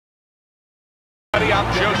I'm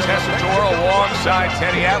Joe Tessitore alongside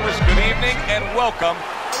Teddy Atlas. Good evening and welcome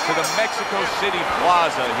to the Mexico City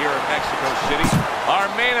Plaza here in Mexico City. Our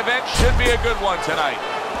main event should be a good one tonight.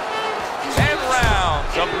 10 rounds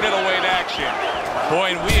of middleweight action.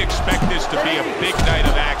 Boy, and we expect this to be a big night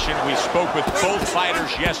of action. We spoke with both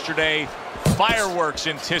fighters yesterday. Fireworks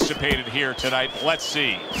anticipated here tonight. Let's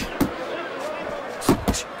see.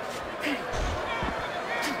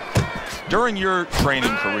 During your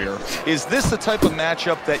training career, is this the type of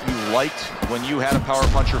matchup that you liked when you had a power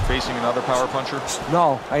puncher facing another power puncher?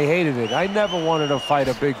 No, I hated it. I never wanted to fight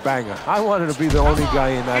a big banger. I wanted to be the only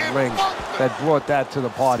guy in that ring that brought that to the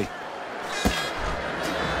party.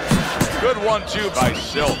 Good 1-2 by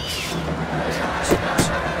Silk.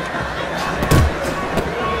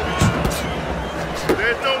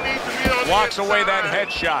 There's no need to be on Blocks away that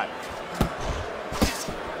headshot.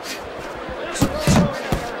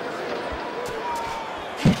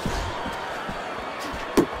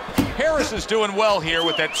 Harris is doing well here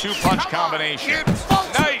with that two-punch combination.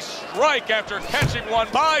 Nice strike after catching one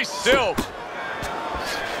by Silk.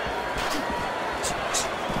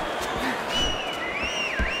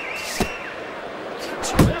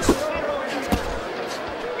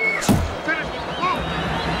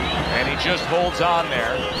 And he just holds on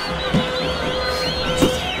there.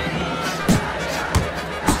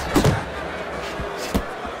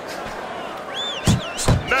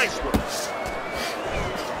 Nice one.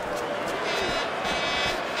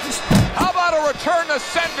 Return the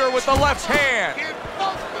sender with the left hand.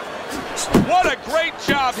 What a great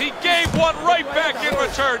job. He gave one right back in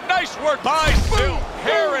return. Nice work by Silk.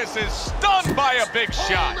 Harris is stunned by a big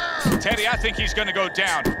shot. Teddy, I think he's going to go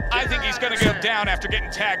down. I think he's going to go down after getting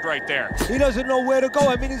tagged right there. He doesn't know where to go.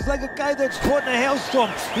 I mean, he's like a guy that's caught in a hailstorm.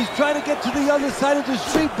 He's trying to get to the other side of the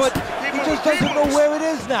street, but he just doesn't know where it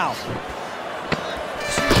is now.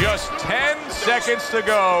 Just 10 seconds to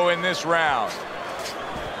go in this round.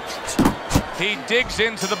 He digs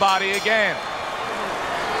into the body again.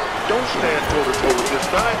 Don't stand toe-to-toe with this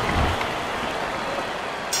guy.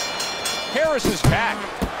 Harris is back.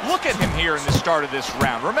 Look at him here in the start of this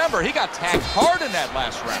round. Remember, he got tagged hard in that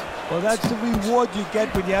last round. Well, that's the reward you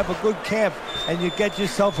get when you have a good camp and you get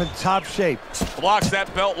yourself in top shape. Blocks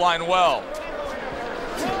that belt line well.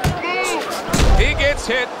 He gets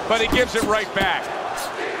hit, but he gives it right back.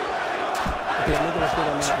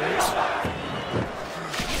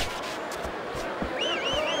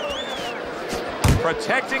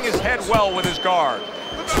 Protecting his head well with his guard.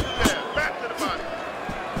 Back to the body.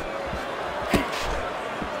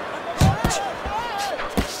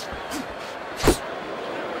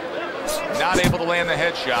 Not able to land the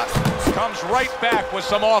headshot. Comes right back with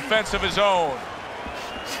some offense of his own.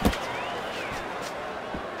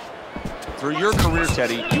 Through your career,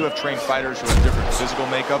 Teddy, you have trained fighters who have different physical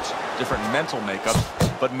makeups, different mental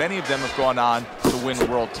makeups, but many of them have gone on to win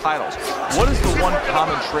world titles. What is the one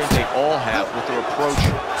common trait they all have with their approach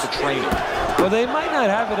to training? Well, they might not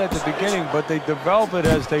have it at the beginning, but they develop it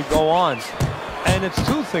as they go on. And it's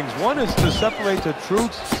two things. One is to separate the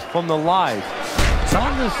truths from the lies. To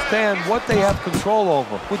understand what they have control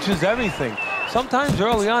over, which is everything. Sometimes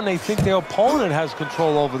early on they think their opponent has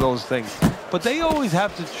control over those things. But they always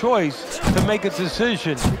have the choice to make a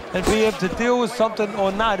decision and be able to deal with something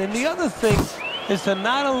or not. And the other thing is to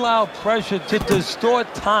not allow pressure to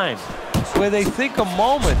distort time, where they think a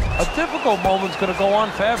moment, a difficult moment, is going to go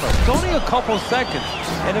on forever. It's only a couple seconds.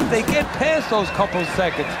 And if they get past those couple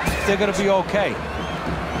seconds, they're going to be okay.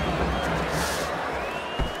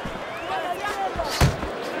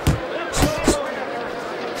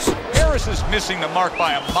 Harris is missing the mark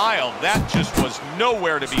by a mile. That just was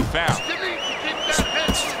nowhere to be found.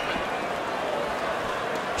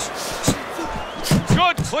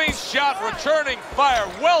 Good clean shot, returning fire.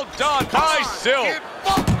 Well done by Silk.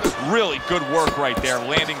 Really good work right there,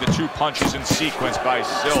 landing the two punches in sequence by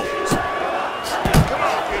Silk.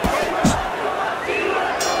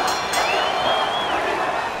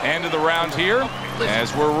 End of the round here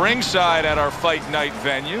as we're ringside at our fight night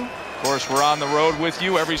venue. Of course, we're on the road with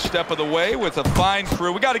you every step of the way with a fine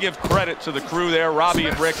crew. We got to give credit to the crew there. Robbie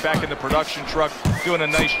and Rick back in the production truck doing a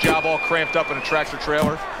nice job, all cramped up in a tractor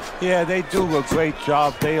trailer. Yeah, they do a great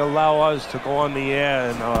job. They allow us to go on the air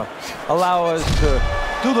and allow us to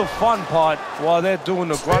do the fun part while they're doing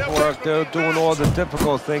the grunt work. They're doing all the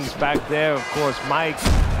difficult things back there. Of course, Mike,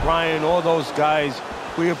 Brian, all those guys.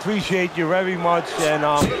 We appreciate you very much, and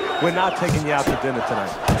we're not taking you out to dinner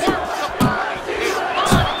tonight.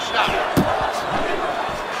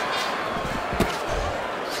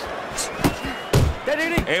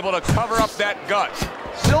 Able to cover up that gut.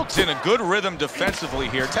 Silk's in a good rhythm defensively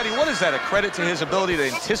here. Teddy, what is that, a credit to his ability to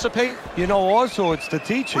anticipate? You know, also it's the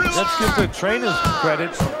teaching. Let's give the trainers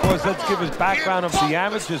credit. Of course, let's give his background of the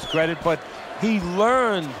amateurs credit, but he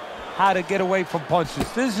learned how to get away from punches.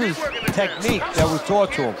 This is technique that was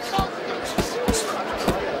taught to him.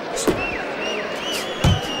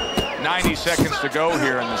 90 seconds to go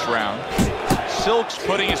here in this round. Silk's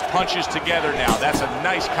putting his punches together now. That's a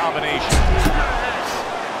nice combination.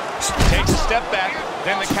 Takes a step back,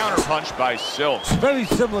 then the counter punch by Silk. Very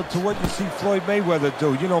similar to what you see Floyd Mayweather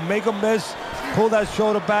do. You know, make a miss, pull that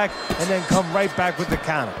shoulder back, and then come right back with the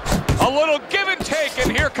counter. A little give and take,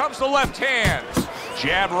 and here comes the left hand.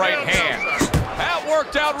 Jab, right hand. That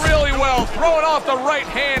worked out really well, throwing off the right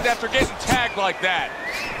hand after getting tagged like that.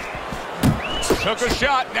 Took a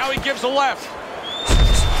shot, now he gives a left.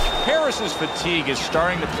 Harris's fatigue is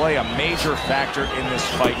starting to play a major factor in this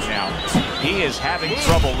fight now. He is having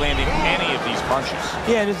trouble landing any of these punches.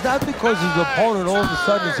 Yeah, and it's not because his opponent all of a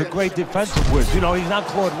sudden is a great defensive whiz. You know, he's not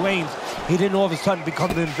Claude Rains. He didn't all of a sudden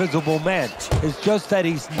become the invisible man. It's just that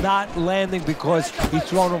he's not landing because he's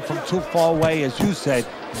thrown him from too far away, as you said,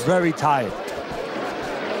 very tired.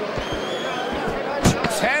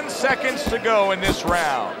 10 seconds to go in this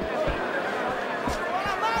round.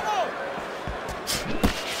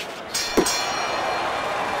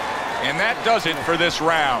 And that does it for this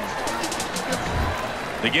round.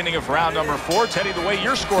 Beginning of round number 4. Teddy, the way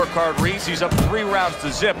your scorecard reads, he's up 3 rounds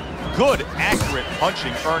to zip. Good, accurate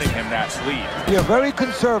punching, earning him that lead. Yeah, very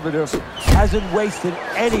conservative, hasn't wasted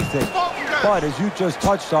anything, but as you just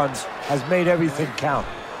touched on, has made everything count.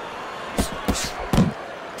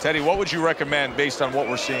 Teddy, what would you recommend based on what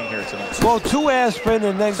we're seeing here tonight? Well, 2 aspirin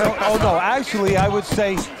and then go, oh no, actually I would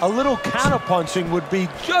say a little counter punching would be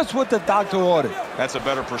just what the doctor ordered. That's a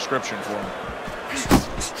better prescription for him.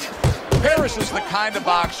 Harris is the kind of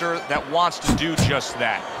boxer that wants to do just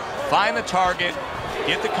that. Find the target,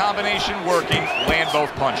 get the combination working, land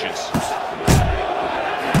both punches.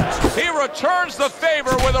 He returns the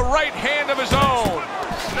favor with a right hand of his own.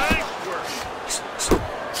 Nice work.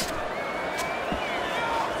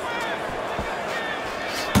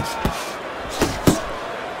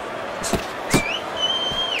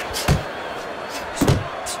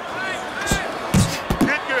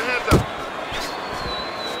 Get your hands up.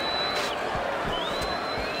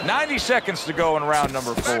 90 seconds to go in round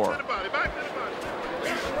number 4. Back to the body, back to the body.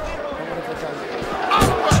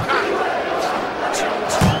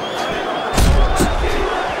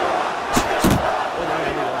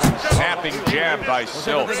 Snapping jab by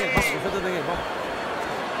Silk.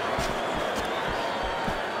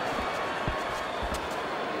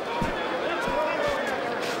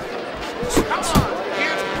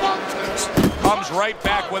 Comes right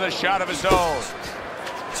back with a shot of his own.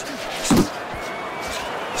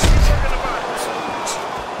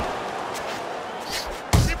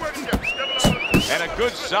 And a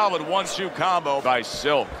good solid 1-2 combo by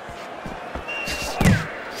Silk.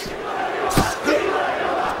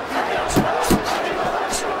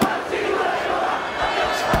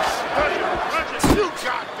 You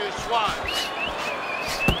got this one.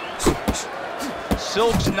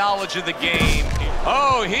 Silk's knowledge of the game.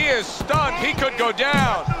 Oh, he is stunned. He could go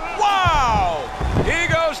down. Wow! He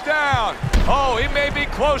goes down. Oh, he may be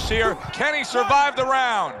close here. Can he survive the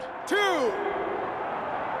round? 2.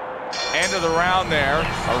 End of the round there,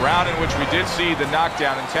 a round in which we did see the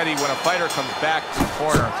knockdown. And Teddy, when a fighter comes back to the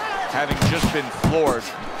corner, having just been floored,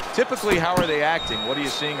 typically how are they acting? What are you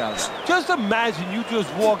seeing on them? Just imagine you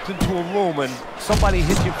just walked into a room and somebody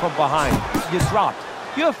hit you from behind. You dropped.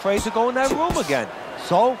 You're afraid to go in that room again.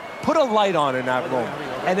 So put a light on in that room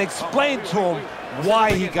and explain to him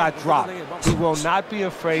why he got dropped. He will not be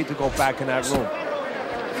afraid to go back in that room.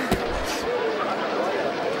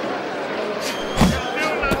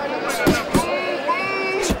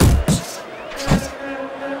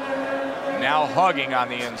 Now hugging on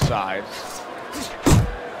the inside.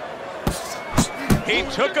 He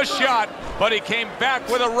took a shot, but he came back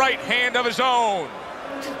with a right hand of his own.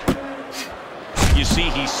 You see,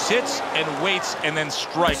 he sits and waits and then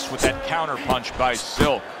strikes with that counter punch by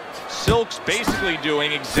Silk. Silk's basically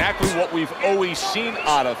doing exactly what we've always seen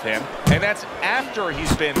out of him, and that's after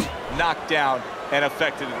he's been knocked down and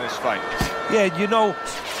affected in this fight. Yeah, you know,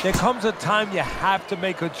 there comes a time you have to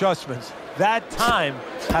make adjustments. That time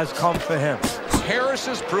has come for him. Harris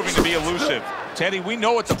is proving to be elusive. Teddy, we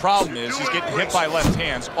know what the problem is. He's getting hit by left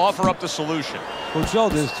hands. Offer up the solution. Well, Joe,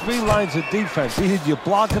 there's 3 lines of defense. Either you're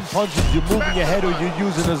blocking punches, you're moving your head, or you're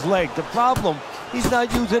using his leg. The problem, he's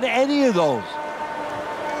not using any of those.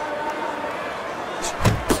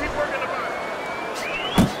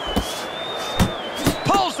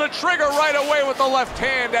 the trigger right away with the left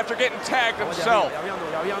hand after getting tagged himself.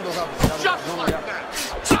 Just like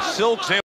that. Silk's